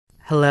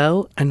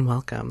Hello and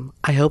welcome.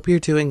 I hope you're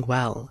doing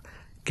well.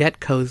 Get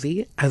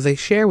cozy as I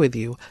share with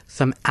you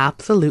some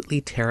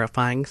absolutely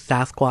terrifying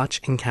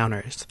Sasquatch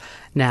encounters.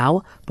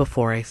 Now,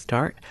 before I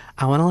start,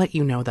 I want to let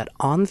you know that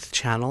on this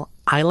channel,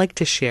 I like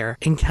to share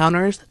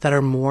encounters that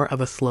are more of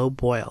a slow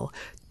boil,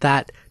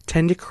 that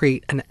tend to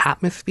create an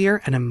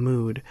atmosphere and a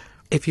mood.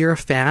 If you're a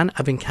fan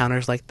of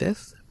encounters like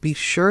this, be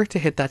sure to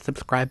hit that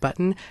subscribe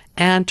button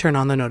and turn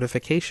on the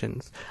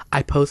notifications.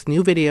 I post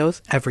new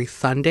videos every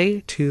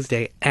Sunday,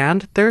 Tuesday,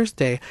 and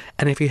Thursday,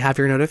 and if you have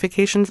your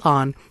notifications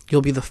on,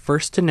 you'll be the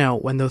first to know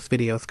when those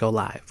videos go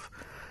live.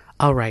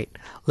 Alright,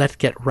 let's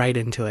get right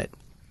into it.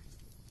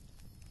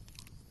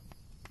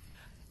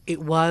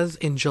 It was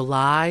in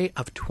July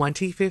of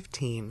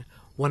 2015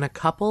 when a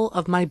couple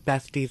of my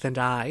besties and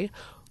I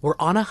were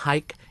on a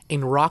hike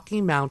in Rocky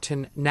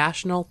Mountain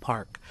National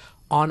Park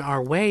on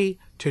our way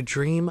to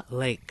Dream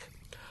Lake.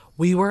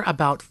 We were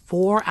about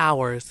 4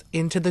 hours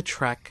into the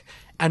trek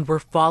and were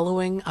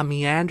following a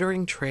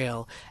meandering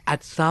trail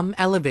at some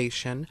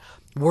elevation,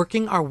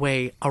 working our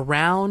way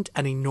around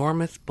an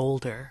enormous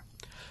boulder.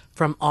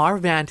 From our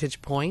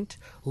vantage point,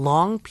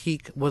 Long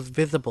Peak was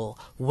visible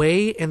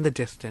way in the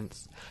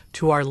distance.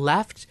 To our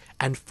left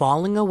and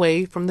falling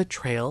away from the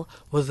trail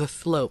was a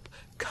slope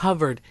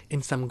covered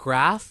in some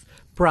grass,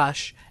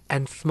 brush,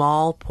 and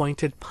small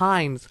pointed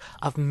pines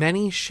of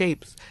many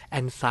shapes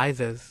and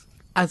sizes.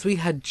 As we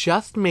had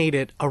just made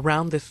it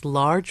around this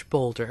large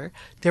boulder,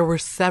 there were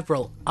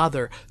several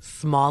other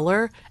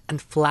smaller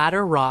and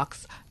flatter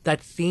rocks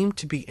that seemed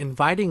to be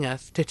inviting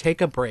us to take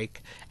a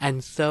break,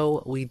 and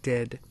so we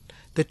did.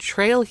 The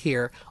trail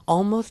here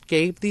almost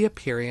gave the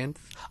appearance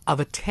of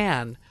a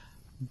tan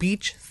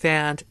beach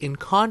sand in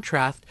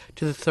contrast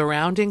to the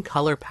surrounding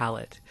color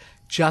palette.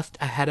 Just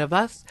ahead of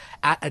us,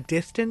 at a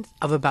distance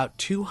of about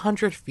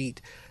 200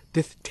 feet,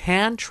 this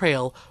tan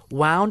trail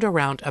wound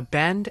around a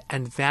bend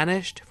and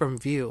vanished from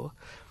view.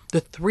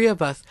 The three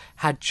of us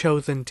had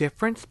chosen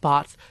different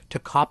spots to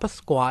cop a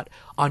squat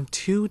on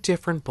 2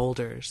 different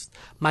boulders.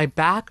 My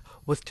back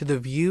was to the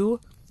view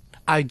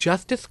I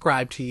just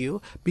described to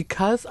you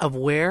because of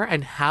where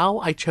and how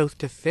I chose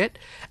to sit,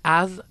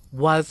 as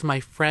was my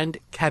friend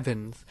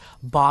Kevin's.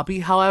 Bobby,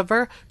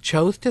 however,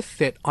 chose to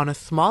sit on a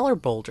smaller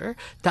boulder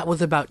that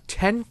was about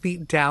 10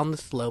 feet down the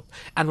slope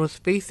and was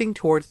facing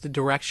towards the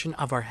direction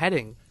of our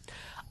heading.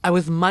 I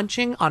was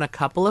munching on a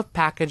couple of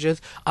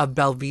packages of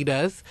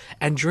Belvitas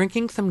and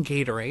drinking some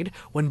Gatorade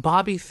when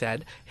Bobby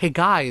said, "Hey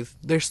guys,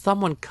 there's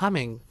someone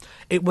coming."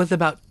 It was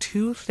about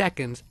 2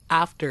 seconds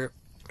after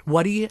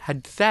what he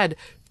had said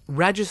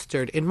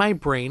registered in my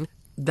brain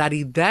that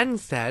he then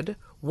said,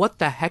 "What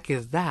the heck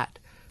is that?"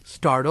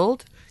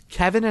 Startled,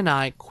 Kevin and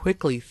I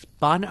quickly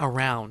spun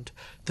around.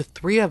 The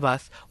three of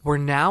us were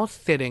now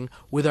sitting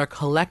with our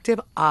collective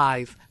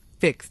eyes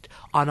fixed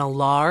on a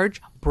large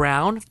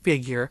brown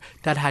figure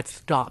that had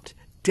stopped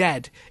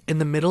dead in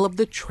the middle of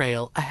the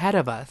trail ahead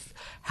of us.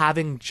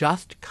 Having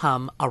just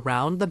come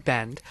around the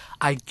bend,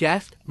 I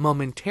guessed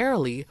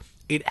momentarily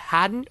it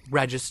hadn't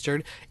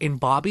registered in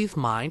Bobby's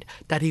mind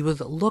that he was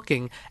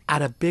looking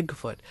at a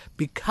Bigfoot,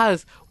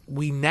 because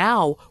we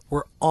now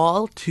were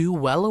all too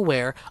well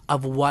aware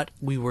of what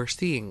we were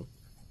seeing.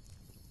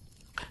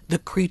 The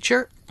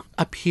creature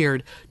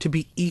appeared to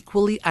be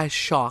equally as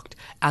shocked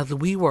as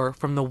we were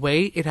from the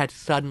way it had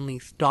suddenly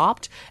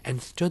stopped and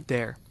stood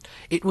there.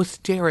 It was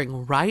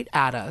staring right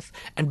at us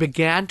and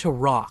began to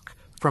rock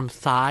from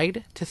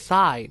side to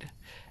side.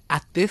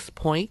 At this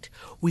point,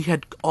 we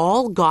had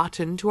all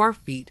gotten to our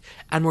feet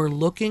and were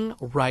looking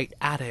right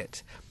at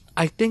it.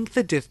 I think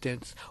the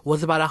distance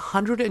was about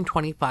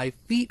 125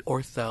 feet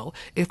or so,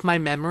 if my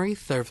memory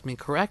serves me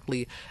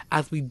correctly,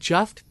 as we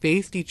just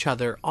faced each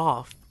other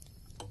off.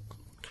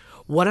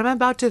 What I'm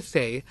about to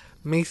say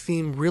may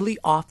seem really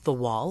off the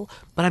wall,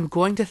 but I'm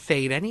going to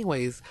say it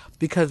anyways,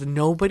 because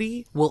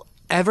nobody will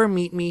ever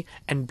meet me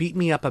and beat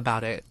me up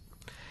about it.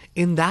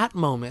 In that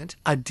moment,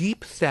 a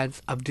deep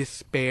sense of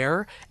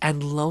despair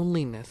and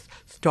loneliness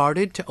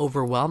started to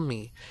overwhelm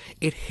me.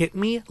 It hit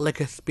me like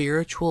a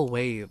spiritual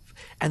wave,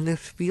 and this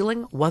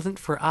feeling wasn't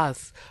for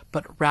us,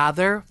 but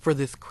rather for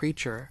this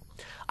creature.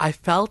 I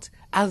felt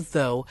as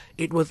though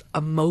it was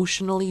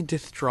emotionally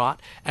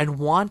distraught and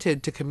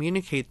wanted to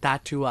communicate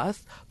that to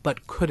us,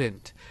 but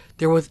couldn't.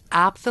 There was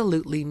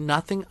absolutely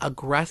nothing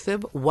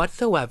aggressive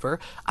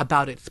whatsoever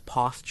about its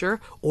posture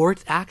or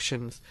its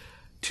actions.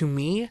 To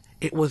me,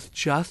 it was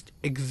just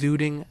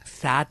exuding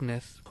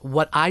sadness.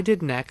 What I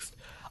did next,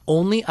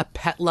 only a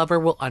pet lover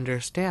will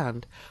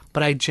understand,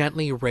 but I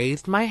gently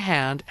raised my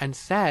hand and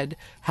said,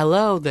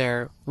 "Hello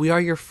there, we are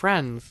your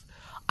friends."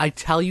 I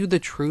tell you the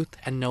truth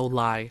and no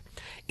lie.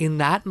 In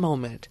that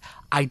moment,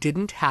 I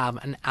didn't have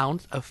an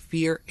ounce of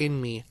fear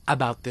in me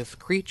about this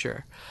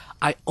creature.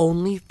 I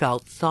only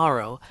felt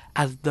sorrow,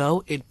 as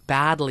though it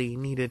badly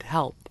needed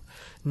help.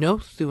 No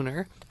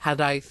sooner Had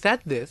I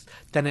said this,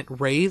 then it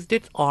raised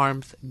its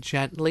arms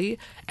gently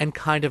and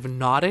kind of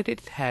nodded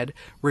its head,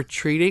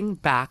 retreating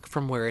back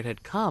from where it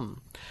had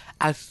come.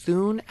 As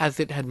soon as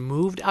it had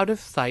moved out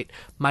of sight,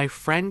 my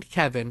friend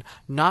Kevin,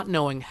 not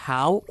knowing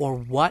how or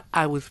what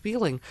I was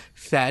feeling,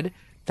 said,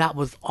 "That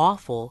was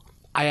awful."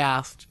 I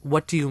asked,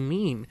 "What do you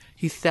mean?"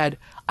 He said,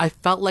 "I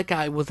felt like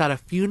I was at a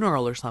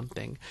funeral or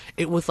something.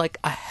 It was like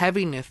a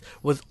heaviness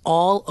was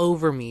all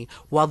over me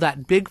while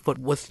that Bigfoot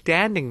was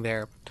standing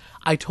there."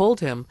 I told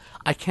him,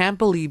 "I can't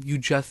believe you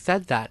just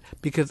said that,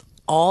 because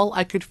all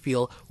I could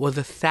feel was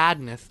a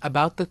sadness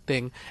about the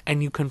thing,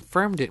 and you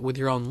confirmed it with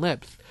your own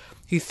lips."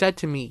 He said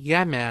to me,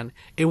 "Yeah, man,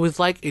 it was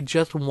like it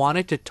just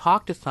wanted to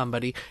talk to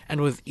somebody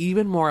and was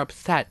even more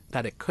upset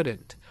that it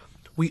couldn't."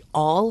 We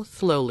all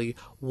slowly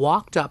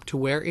walked up to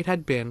where it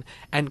had been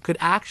and could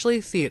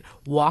actually see it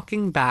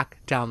walking back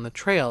down the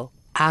trail.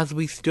 As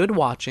we stood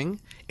watching,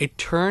 it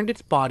turned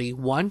its body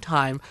one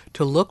time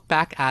to look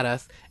back at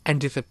us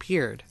and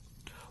disappeared.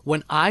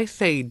 When I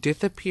say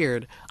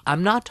disappeared,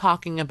 I'm not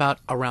talking about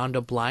around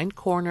a blind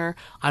corner.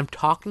 I'm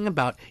talking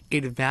about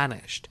it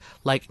vanished.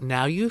 Like,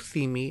 now you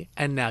see me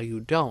and now you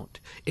don't,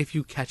 if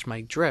you catch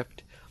my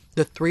drift.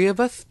 The three of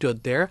us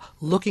stood there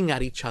looking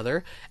at each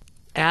other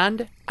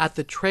and at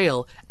the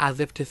trail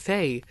as if to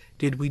say,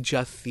 did we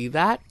just see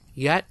that?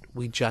 Yet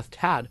we just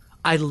had.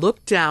 I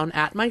looked down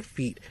at my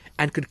feet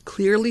and could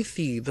clearly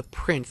see the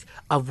prints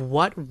of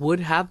what would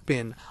have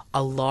been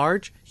a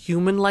large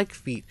human-like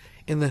feet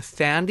in the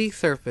sandy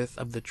surface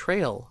of the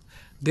trail.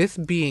 This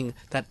being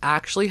that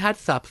actually had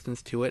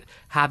substance to it,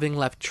 having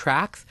left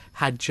tracks,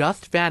 had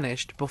just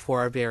vanished before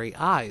our very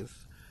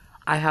eyes.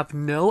 I have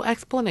no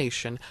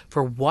explanation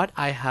for what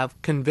I have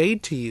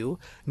conveyed to you,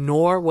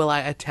 nor will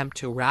I attempt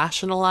to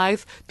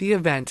rationalize the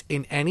event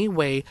in any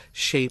way,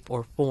 shape,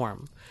 or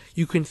form.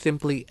 You can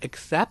simply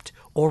accept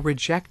or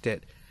reject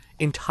it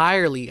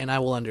entirely, and I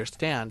will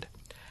understand.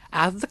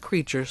 As the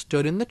creature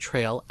stood in the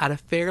trail at a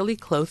fairly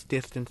close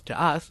distance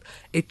to us,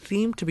 it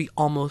seemed to be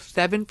almost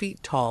 7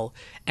 feet tall,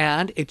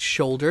 and its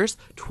shoulders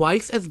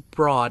twice as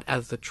broad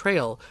as the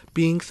trail,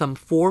 being some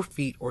 4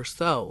 feet or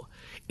so.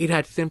 It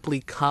had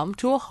simply come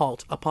to a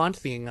halt upon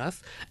seeing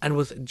us, and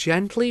was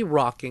gently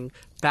rocking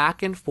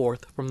back and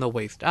forth from the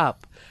waist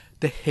up.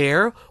 The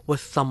hair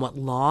was somewhat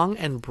long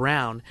and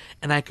brown,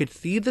 and I could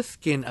see the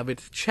skin of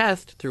its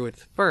chest through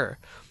its fur.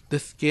 The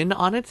skin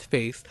on its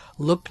face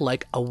looked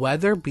like a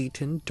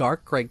weather-beaten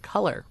dark gray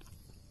color.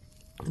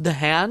 The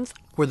hands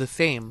were the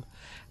same.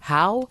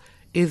 How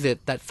is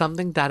it that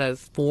something that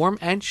has form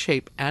and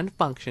shape and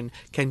function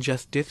can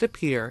just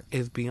disappear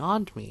is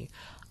beyond me.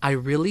 I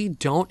really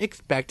don't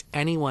expect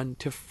anyone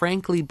to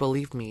frankly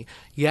believe me,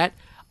 yet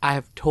I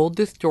have told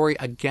this story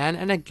again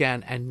and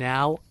again, and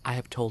now I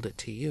have told it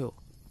to you.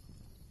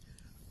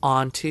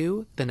 On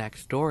to the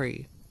next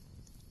story.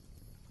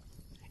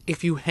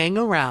 If you hang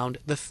around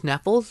the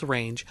Sneffels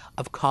Range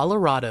of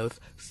Colorado's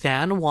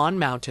San Juan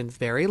Mountains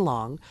very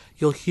long,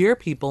 you'll hear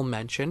people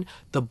mention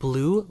the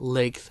Blue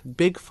Lakes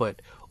Bigfoot,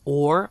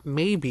 or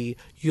maybe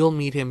you'll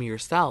meet him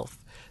yourself.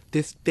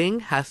 This thing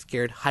has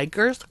scared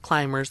hikers,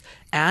 climbers,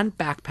 and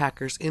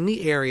backpackers in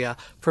the area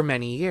for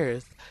many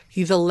years.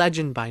 He's a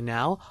legend by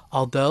now,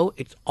 although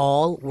it's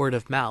all word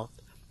of mouth.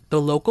 The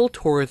local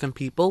tourism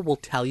people will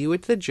tell you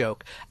it's a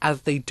joke,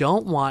 as they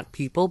don't want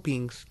people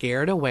being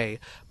scared away,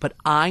 but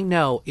I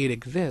know it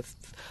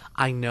exists.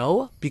 I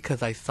know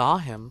because I saw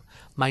him.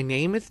 My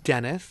name is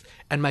Dennis,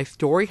 and my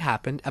story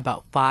happened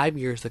about 5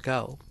 years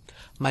ago.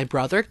 My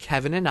brother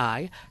Kevin and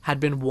I had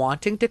been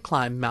wanting to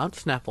climb Mount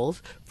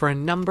Sneffels for a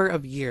number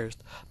of years,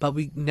 but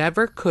we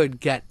never could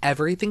get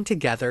everything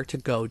together to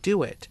go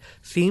do it.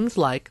 Seems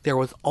like there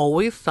was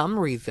always some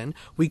reason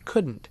we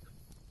couldn't.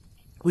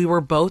 We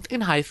were both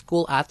in high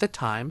school at the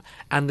time,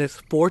 and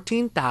this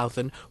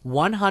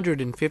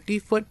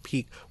 14,150-foot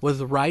peak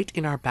was right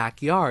in our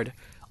backyard,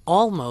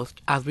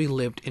 almost as we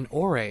lived in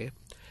Ouray.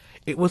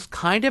 It was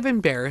kind of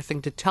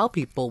embarrassing to tell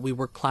people we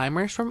were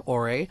climbers from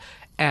Ouray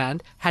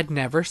and had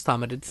never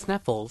summited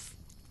Sneffels.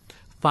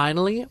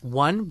 Finally,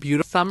 one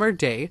beautiful summer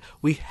day,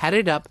 we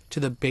headed up to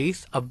the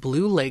base of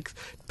Blue Lakes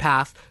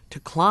Pass to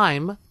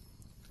climb,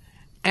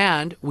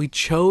 and we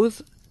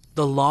chose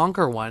the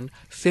longer one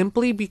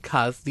simply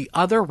because the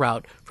other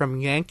route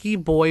from Yankee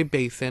Boy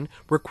Basin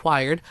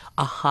required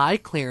a high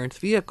clearance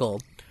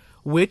vehicle,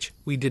 which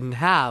we didn't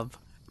have.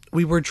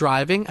 We were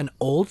driving an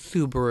old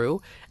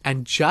Subaru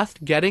and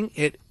just getting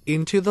it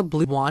into the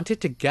blue. We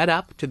wanted to get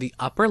up to the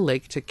upper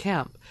lake to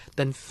camp,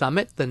 then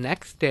summit the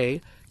next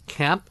day,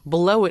 camp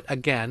below it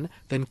again,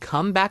 then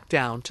come back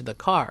down to the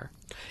car.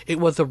 It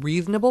was a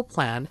reasonable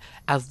plan,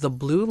 as the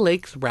Blue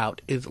Lakes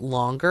route is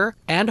longer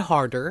and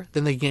harder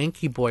than the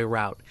Yankee Boy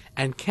route,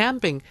 and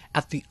camping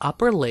at the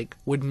upper lake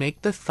would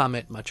make the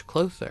summit much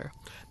closer.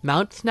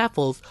 Mount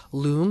Sneffels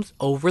looms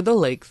over the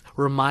lakes,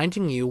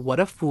 reminding you what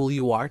a fool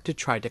you are to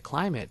try to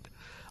climb it.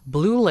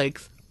 Blue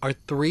Lakes are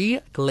 3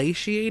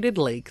 glaciated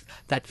lakes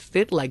that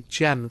sit like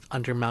gems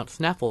under Mount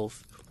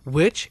Sneffels,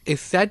 which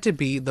is said to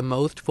be the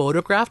most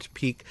photographed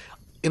peak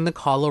in the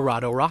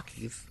Colorado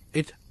Rockies.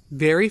 It's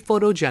very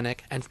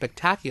photogenic and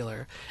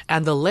spectacular,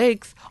 and the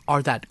lakes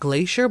are that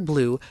glacier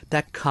blue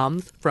that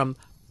comes from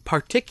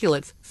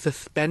particulates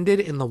suspended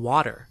in the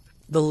water.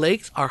 The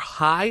lakes are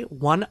high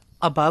one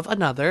above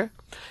another,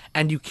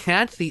 and you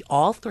can't see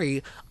all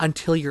three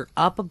until you're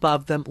up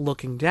above them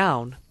looking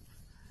down.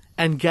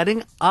 And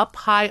getting up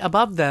high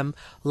above them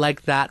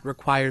like that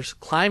requires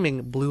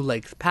climbing Blue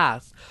Lakes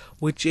Pass,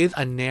 which is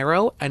a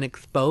narrow and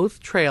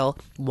exposed trail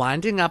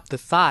winding up the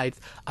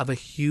sides of a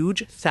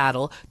huge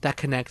saddle that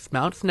connects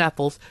Mount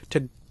Sneffels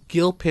to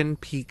Gilpin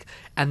Peak,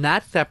 and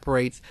that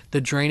separates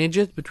the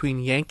drainages between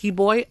Yankee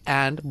Boy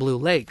and Blue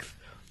Lakes.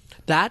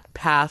 That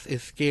pass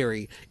is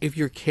scary if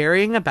you're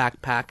carrying a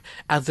backpack,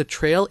 as the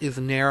trail is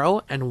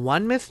narrow and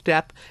one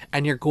misstep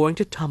and you're going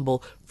to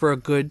tumble for a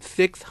good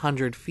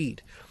 600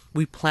 feet.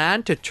 We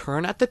planned to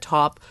turn at the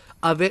top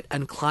of it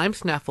and climb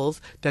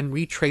Sneffels, then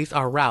retrace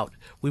our route.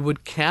 We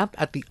would camp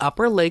at the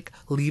upper lake,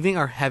 leaving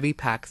our heavy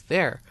packs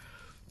there.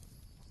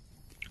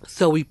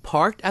 So we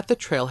parked at the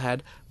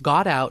trailhead,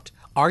 got out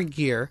our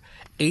gear,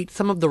 ate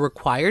some of the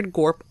required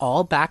gorp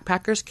all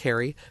backpackers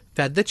carry,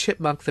 fed the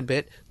chipmunks a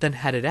bit, then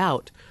headed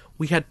out.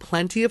 We had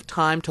plenty of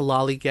time to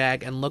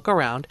lollygag and look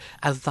around,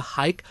 as the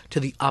hike to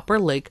the upper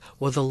lake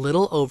was a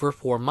little over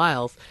 4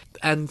 miles,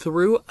 and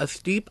through a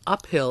steep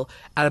uphill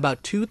at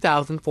about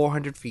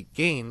 2,400 feet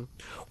gain.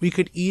 We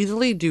could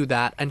easily do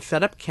that and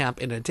set up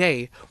camp in a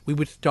day. We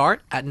would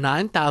start at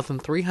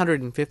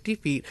 9,350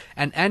 feet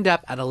and end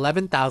up at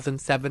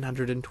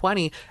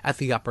 11,720 at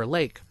the upper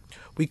lake.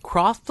 We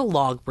crossed the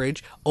log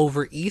bridge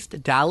over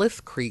East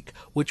Dallas Creek,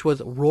 which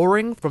was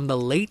roaring from the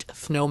late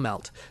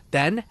snowmelt,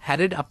 then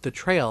headed up the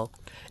trail.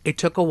 It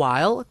took a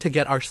while to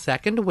get our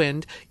second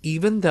wind,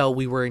 even though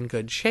we were in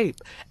good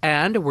shape,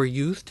 and were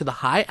used to the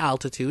high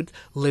altitudes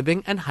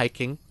living and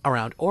hiking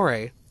around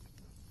Ouray.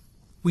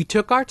 We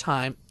took our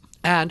time,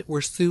 and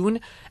were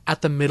soon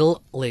at the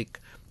middle lake,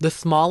 the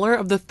smaller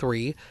of the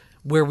three,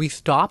 where we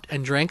stopped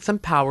and drank some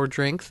power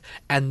drinks,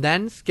 and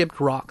then skipped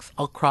rocks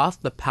across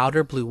the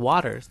powder blue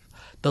waters.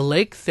 The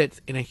lake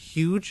sits in a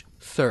huge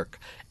cirque,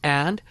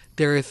 and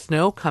there is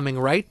snow coming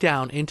right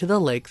down into the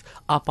lakes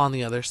up on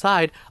the other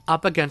side,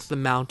 up against the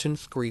mountain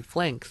scree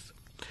flanks.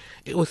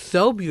 It was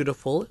so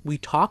beautiful, we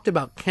talked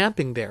about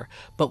camping there,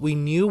 but we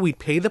knew we'd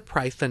pay the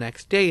price the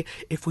next day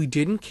if we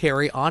didn't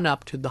carry on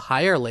up to the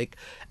higher lake.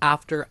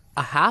 After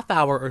a half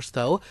hour or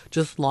so,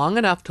 just long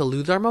enough to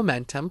lose our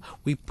momentum,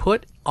 we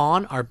put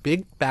on our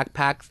big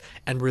backpacks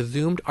and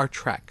resumed our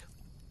trek.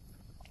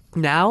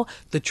 Now,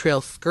 the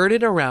trail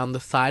skirted around the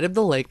side of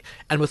the lake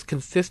and was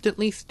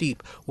consistently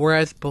steep,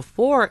 whereas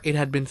before it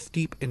had been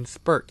steep in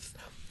spurts.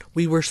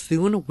 We were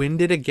soon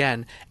winded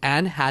again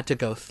and had to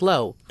go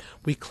slow.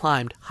 We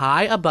climbed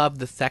high above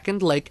the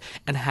second lake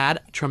and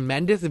had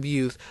tremendous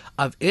views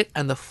of it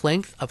and the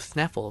flanks of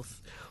Sneffels.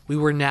 We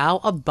were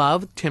now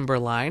above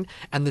timberline,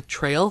 and the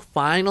trail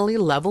finally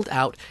leveled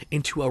out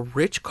into a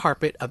rich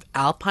carpet of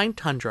alpine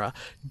tundra,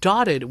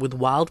 dotted with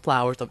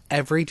wildflowers of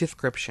every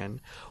description.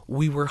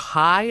 We were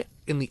high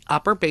in the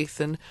upper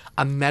basin,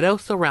 a meadow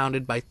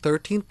surrounded by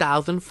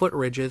 13,000-foot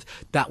ridges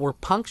that were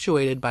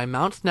punctuated by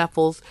Mount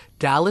Sneffels,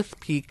 Dallas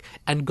Peak,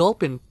 and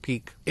Gulpin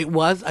Peak. It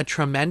was a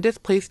tremendous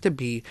place to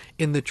be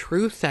in the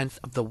true sense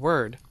of the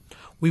word.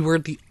 We were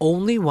the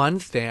only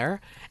ones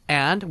there,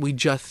 and we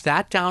just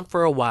sat down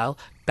for a while,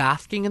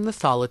 basking in the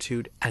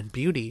solitude and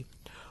beauty.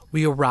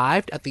 We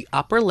arrived at the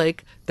upper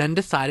lake, then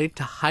decided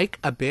to hike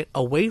a bit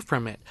away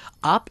from it,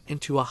 up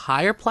into a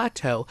higher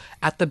plateau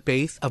at the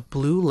base of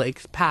Blue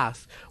Lakes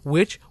Pass,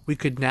 which we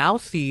could now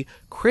see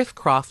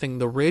crisscrossing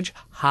the ridge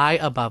high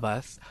above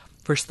us.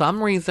 For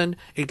some reason,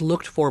 it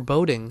looked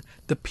foreboding.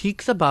 The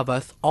peaks above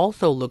us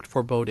also looked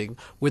foreboding,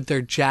 with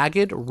their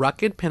jagged,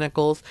 rugged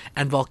pinnacles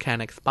and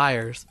volcanic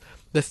spires.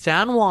 The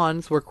San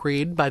Juans were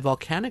created by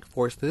volcanic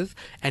forces,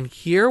 and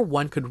here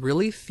one could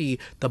really see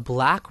the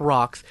black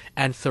rocks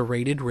and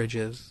serrated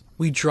ridges.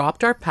 We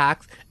dropped our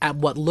packs at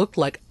what looked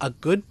like a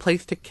good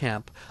place to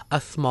camp,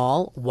 a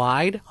small,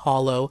 wide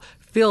hollow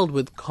filled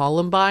with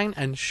columbine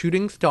and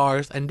shooting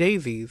stars and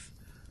daisies.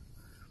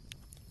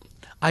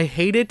 I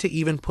hated to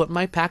even put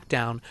my pack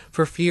down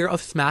for fear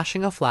of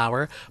smashing a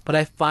flower, but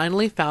I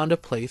finally found a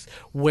place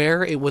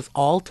where it was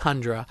all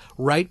tundra,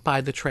 right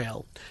by the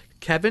trail.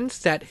 Kevin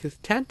set his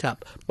tent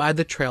up by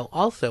the trail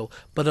also,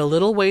 but a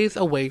little ways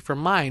away from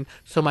mine,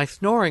 so my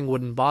snoring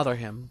wouldn't bother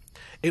him.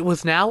 It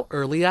was now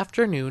early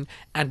afternoon,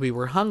 and we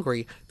were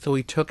hungry, so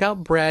we took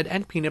out bread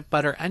and peanut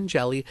butter and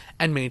jelly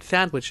and made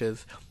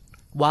sandwiches.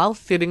 While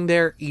sitting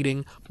there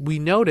eating, we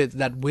noted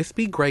that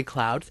wispy gray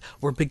clouds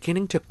were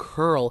beginning to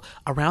curl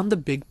around the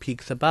big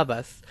peaks above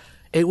us.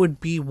 It would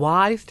be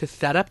wise to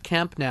set up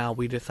camp now,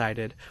 we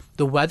decided.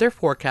 The weather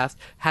forecast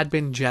had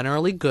been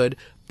generally good,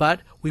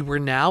 but we were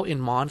now in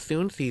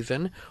monsoon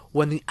season,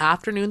 when the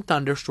afternoon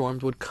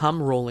thunderstorms would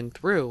come rolling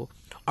through.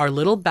 Our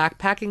little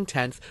backpacking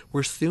tents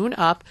were soon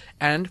up,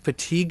 and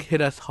fatigue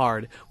hit us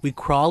hard. We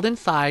crawled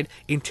inside,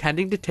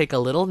 intending to take a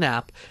little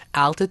nap.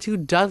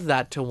 Altitude does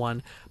that to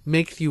one,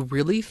 makes you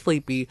really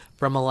sleepy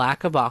from a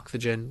lack of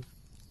oxygen.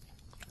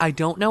 I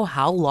don't know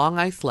how long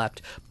I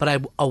slept, but I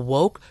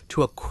awoke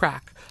to a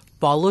crack,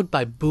 followed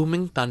by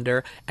booming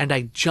thunder, and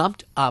I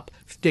jumped up,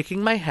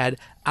 sticking my head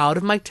out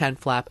of my tent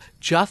flap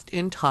just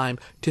in time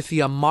to see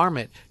a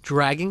marmot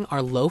dragging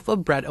our loaf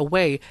of bread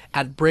away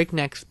at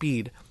breakneck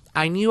speed.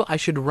 I knew I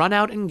should run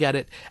out and get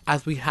it,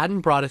 as we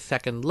hadn't brought a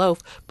second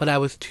loaf, but I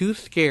was too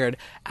scared,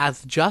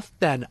 as just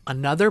then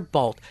another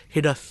bolt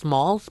hit a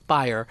small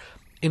spire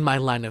in my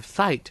line of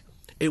sight.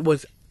 It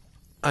was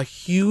a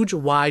huge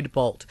wide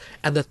bolt,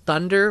 and the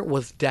thunder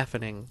was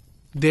deafening.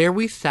 There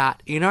we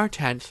sat in our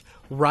tents,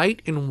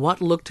 right in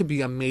what looked to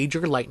be a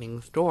major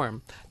lightning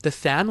storm. The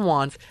San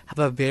Juans have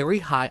a very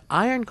high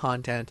iron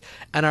content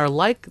and are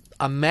like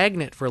a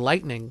magnet for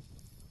lightning.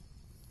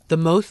 The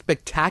most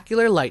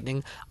spectacular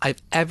lightning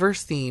I've ever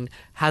seen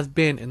has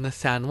been in the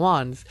San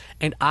Juans,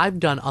 and I've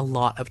done a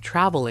lot of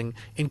traveling,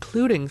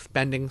 including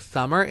spending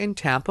summer in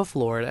Tampa,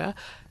 Florida,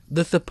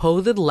 the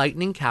supposed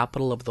lightning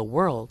capital of the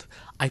world.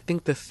 I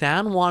think the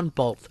San Juan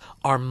bolts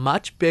are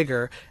much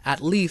bigger,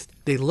 at least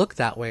they look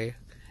that way.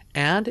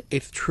 And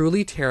it's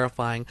truly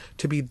terrifying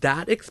to be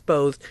that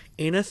exposed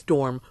in a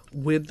storm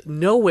with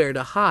nowhere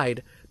to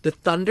hide. The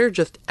thunder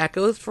just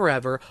echoes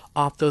forever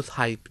off those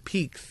high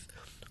peaks.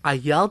 I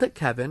yelled at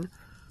Kevin,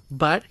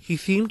 but he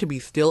seemed to be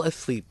still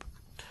asleep.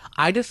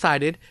 I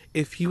decided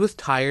if he was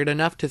tired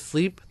enough to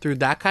sleep through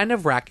that kind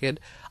of racket,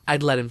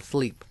 I'd let him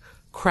sleep.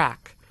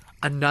 Crack.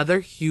 Another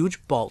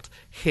huge bolt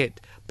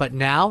hit, but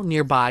now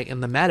nearby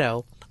in the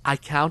meadow. I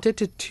counted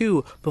to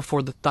 2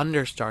 before the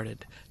thunder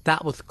started.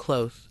 That was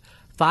close.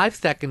 5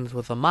 seconds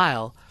was a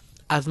mile.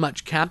 As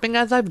much camping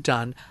as I've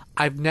done,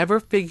 I've never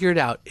figured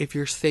out if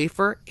you're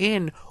safer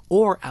in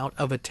or out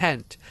of a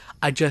tent.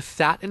 I just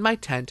sat in my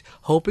tent,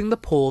 hoping the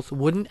poles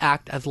wouldn't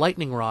act as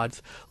lightning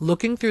rods,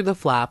 looking through the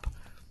flap.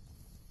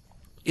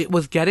 It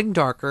was getting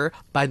darker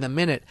by the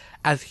minute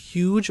as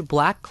huge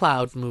black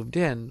clouds moved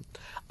in.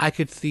 I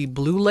could see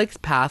blue lakes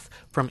pass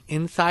from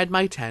inside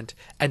my tent,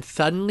 and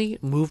suddenly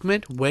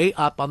movement way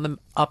up on the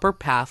upper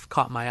pass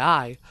caught my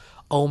eye.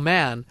 Oh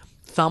man,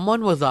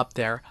 someone was up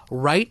there,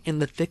 right in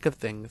the thick of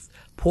things.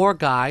 Poor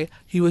guy,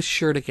 he was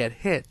sure to get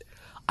hit.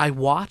 I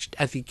watched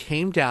as he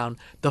came down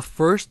the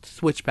first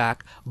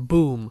switchback,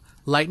 boom,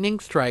 lightning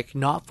strike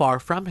not far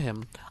from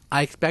him.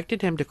 I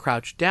expected him to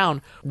crouch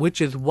down, which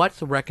is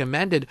what's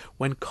recommended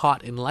when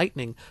caught in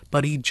lightning,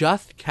 but he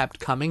just kept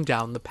coming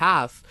down the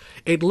path.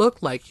 It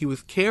looked like he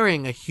was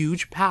carrying a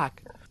huge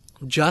pack.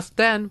 Just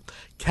then,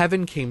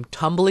 Kevin came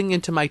tumbling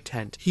into my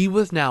tent. He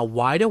was now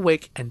wide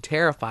awake and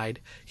terrified.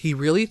 He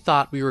really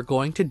thought we were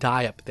going to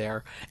die up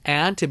there,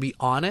 and to be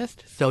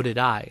honest, so did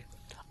I.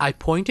 I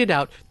pointed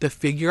out the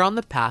figure on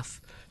the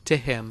path to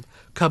him.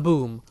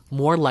 Kaboom!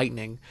 More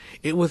lightning.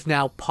 It was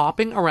now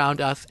popping around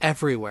us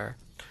everywhere.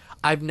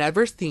 I've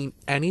never seen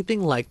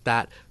anything like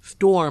that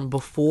storm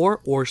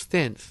before or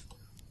since.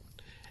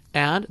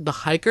 And the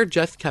hiker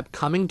just kept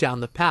coming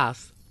down the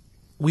path.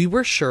 We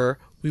were sure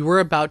we were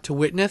about to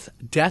witness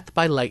death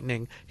by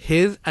lightning,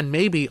 his and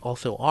maybe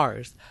also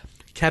ours.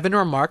 Kevin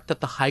remarked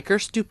that the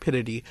hiker's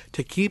stupidity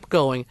to keep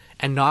going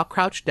and not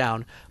crouch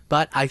down,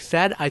 but I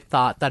said I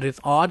thought that his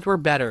odds were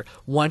better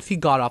once he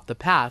got off the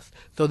path,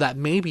 so that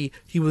maybe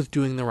he was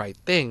doing the right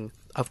thing.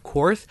 Of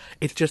course,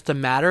 it's just a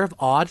matter of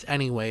odds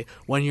anyway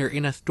when you're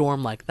in a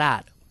storm like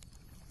that.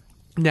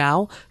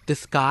 Now, the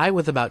sky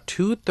was about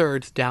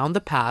 2/3 down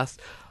the pass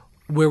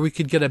where we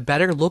could get a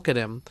better look at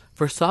him.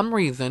 For some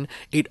reason,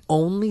 it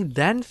only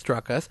then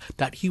struck us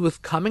that he was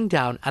coming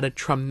down at a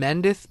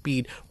tremendous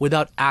speed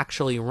without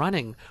actually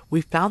running.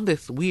 We found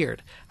this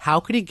weird. How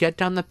could he get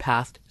down the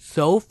path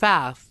so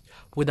fast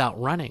without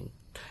running?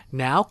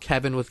 Now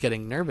Kevin was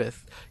getting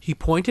nervous. He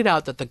pointed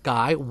out that the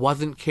guy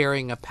wasn't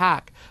carrying a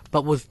pack,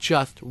 but was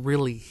just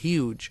really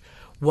huge.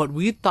 What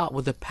we thought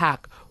was a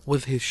pack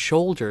was his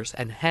shoulders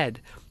and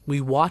head. We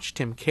watched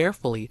him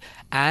carefully,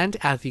 and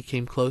as he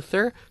came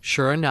closer,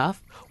 sure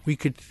enough, we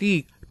could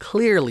see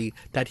clearly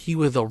that he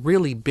was a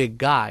really big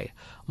guy.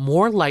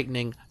 More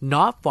lightning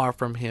not far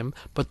from him,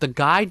 but the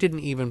guy didn't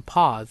even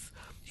pause.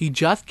 He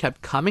just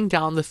kept coming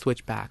down the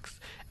switchbacks,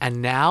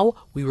 and now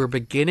we were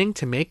beginning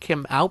to make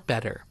him out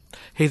better.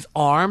 His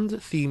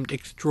arms seemed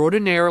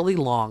extraordinarily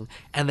long,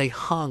 and they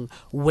hung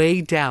way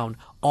down,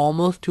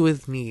 almost to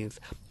his knees,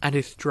 and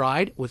his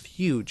stride was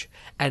huge,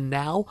 and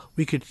now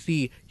we could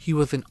see he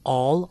was in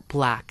all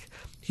black.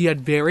 He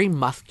had very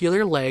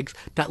muscular legs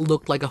that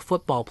looked like a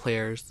football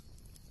player's.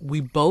 We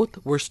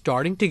both were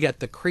starting to get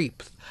the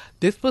creeps.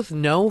 This was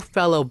no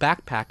fellow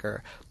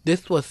backpacker.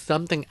 This was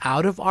something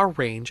out of our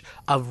range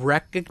of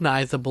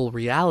recognizable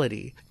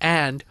reality,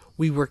 and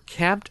we were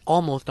camped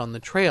almost on the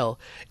trail.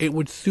 It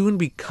would soon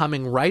be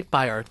coming right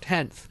by our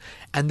tents,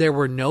 and there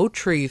were no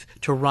trees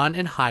to run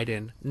and hide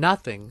in,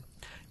 nothing.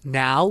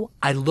 Now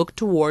I looked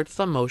towards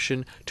the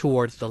motion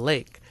towards the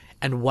lake,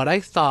 and what I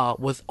saw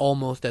was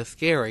almost as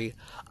scary.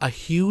 A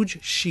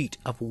huge sheet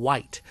of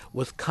white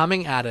was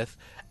coming at us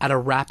at a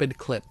rapid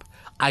clip.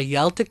 I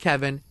yelled to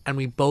Kevin, and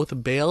we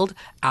both bailed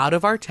out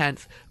of our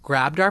tents,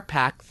 grabbed our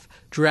packs,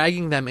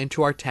 dragging them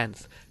into our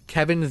tents.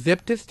 Kevin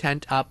zipped his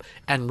tent up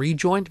and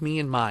rejoined me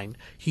in mine.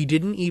 He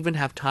didn't even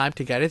have time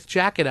to get his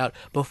jacket out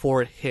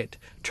before it hit.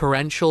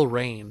 Torrential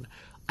rain.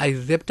 I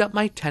zipped up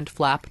my tent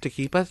flap to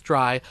keep us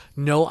dry,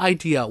 no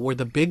idea where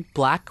the big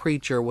black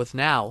creature was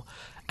now,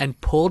 and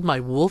pulled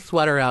my wool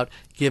sweater out,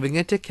 giving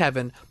it to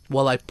Kevin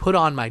while I put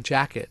on my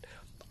jacket.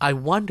 I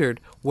wondered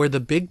where the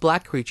big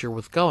black creature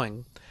was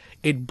going.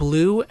 It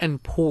blew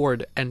and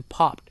poured and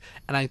popped,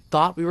 and I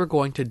thought we were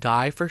going to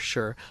die for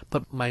sure,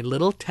 but my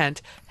little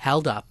tent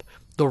held up.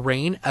 The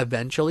rain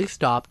eventually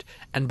stopped,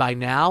 and by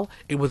now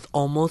it was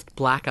almost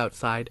black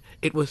outside.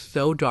 It was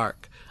so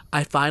dark.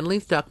 I finally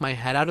stuck my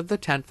head out of the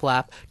tent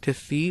flap to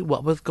see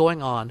what was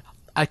going on.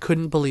 I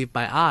couldn't believe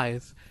my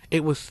eyes.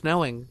 It was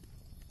snowing.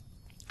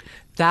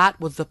 That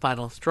was the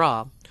final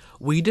straw.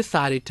 We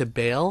decided to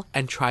bail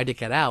and try to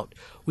get out.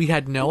 We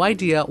had no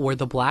idea where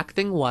the black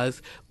thing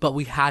was, but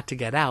we had to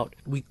get out.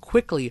 We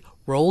quickly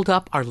rolled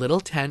up our little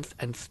tents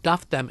and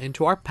stuffed them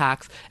into our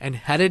packs and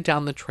headed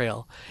down the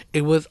trail.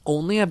 It was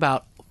only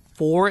about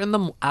 4 in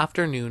the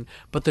afternoon,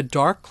 but the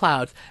dark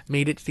clouds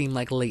made it seem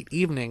like late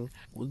evening.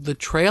 The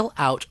trail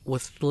out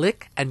was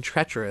slick and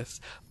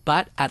treacherous,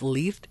 but at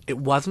least it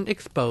wasn't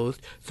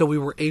exposed, so we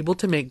were able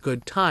to make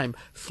good time,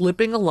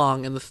 slipping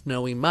along in the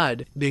snowy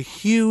mud. The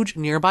huge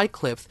nearby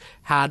cliffs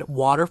had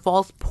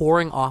waterfalls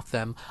pouring off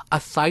them, a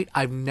sight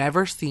I've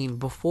never seen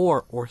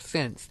before or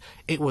since.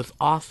 It was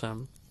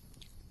awesome.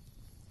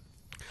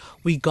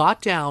 We got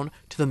down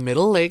to the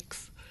middle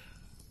lakes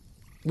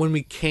when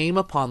we came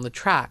upon the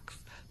tracks.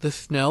 The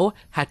snow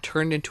had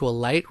turned into a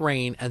light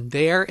rain, and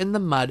there in the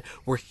mud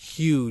were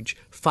huge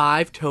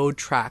 5-toed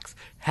tracks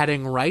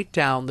heading right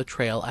down the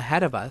trail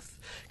ahead of us.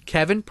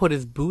 Kevin put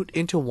his boot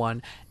into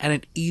one, and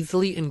it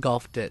easily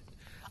engulfed it.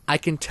 I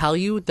can tell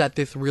you that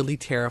this really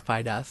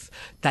terrified us.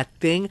 That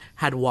thing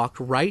had walked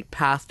right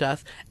past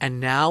us,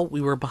 and now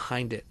we were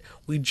behind it.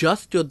 We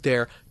just stood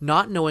there,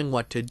 not knowing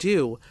what to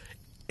do.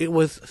 It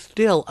was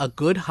still a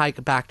good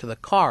hike back to the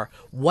car.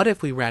 What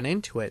if we ran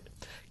into it?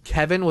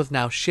 Kevin was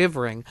now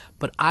shivering,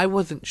 but I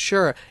wasn't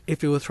sure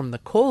if it was from the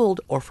cold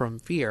or from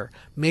fear.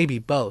 Maybe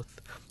both.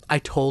 I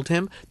told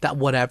him that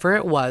whatever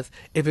it was,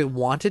 if it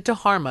wanted to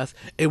harm us,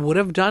 it would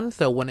have done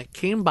so when it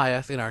came by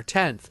us in our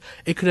tents.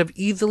 It could have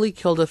easily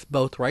killed us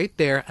both right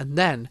there and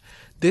then.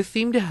 This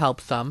seemed to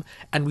help some,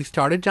 and we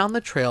started down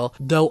the trail,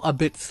 though a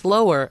bit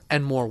slower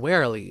and more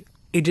warily.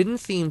 It didn't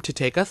seem to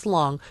take us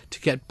long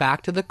to get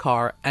back to the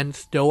car and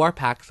stow our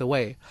packs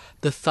away.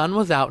 The sun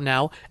was out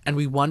now, and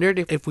we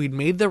wondered if we'd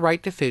made the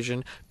right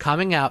decision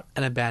coming out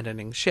and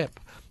abandoning ship.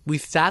 We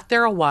sat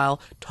there a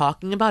while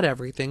talking about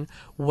everything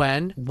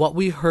when what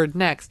we heard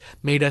next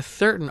made us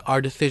certain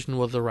our decision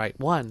was the right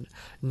one.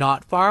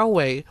 Not far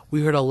away,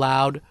 we heard a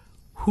loud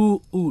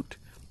hoo-oot,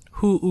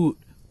 hoo-oot,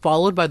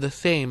 followed by the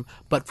same,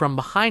 but from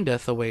behind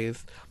us a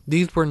ways.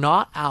 These were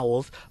not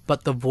owls,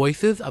 but the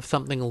voices of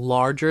something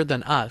larger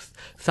than us,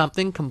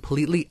 something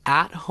completely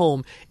at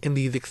home in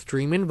these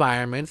extreme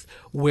environments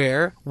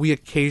where we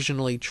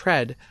occasionally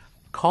tread,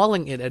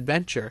 calling it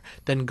adventure,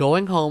 then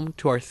going home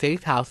to our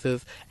safe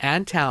houses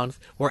and towns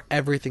where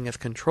everything is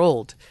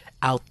controlled.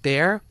 Out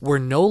there, we're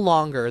no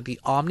longer the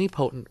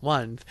omnipotent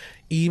ones,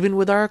 even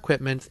with our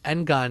equipments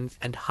and guns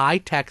and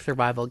high-tech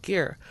survival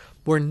gear.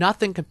 We're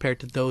nothing compared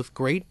to those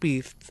great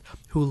beasts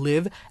who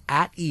live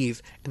at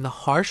ease in the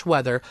harsh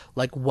weather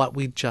like what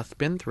we'd just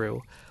been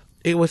through.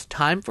 It was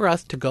time for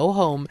us to go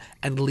home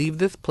and leave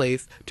this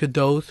place to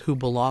those who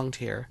belonged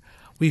here.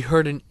 We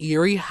heard an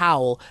eerie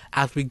howl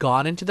as we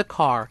got into the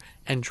car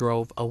and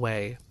drove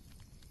away.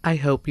 I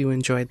hope you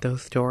enjoyed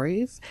those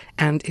stories,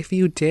 and if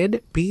you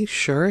did, be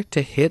sure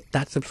to hit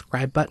that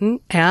subscribe button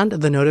and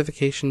the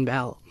notification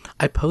bell.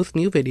 I post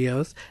new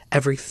videos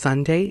every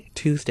Sunday,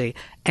 Tuesday,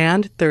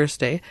 and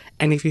Thursday,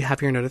 and if you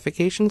have your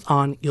notifications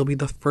on, you'll be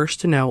the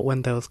first to know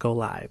when those go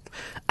live.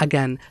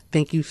 Again,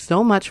 thank you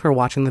so much for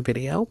watching the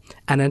video,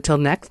 and until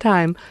next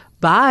time,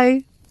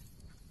 bye!